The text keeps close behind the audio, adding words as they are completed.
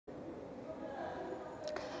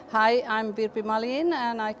Hi, I'm Virpi Malin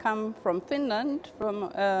and I come from Finland,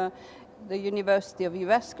 from the University of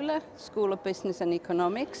Jyvaskyla, School of Business and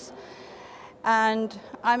Economics. And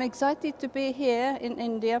I'm excited to be here in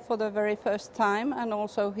India for the very first time and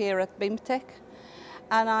also here at BIMTECH.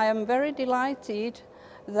 And I am very delighted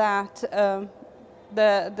that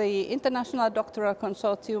the International Doctoral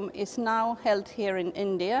Consortium is now held here in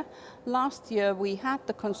India. Last year we had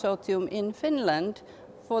the consortium in Finland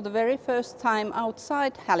for the very first time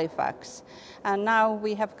outside Halifax, and now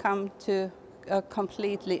we have come to a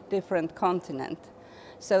completely different continent.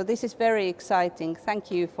 So this is very exciting. Thank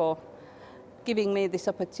you for giving me this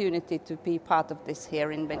opportunity to be part of this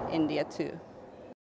here in India too.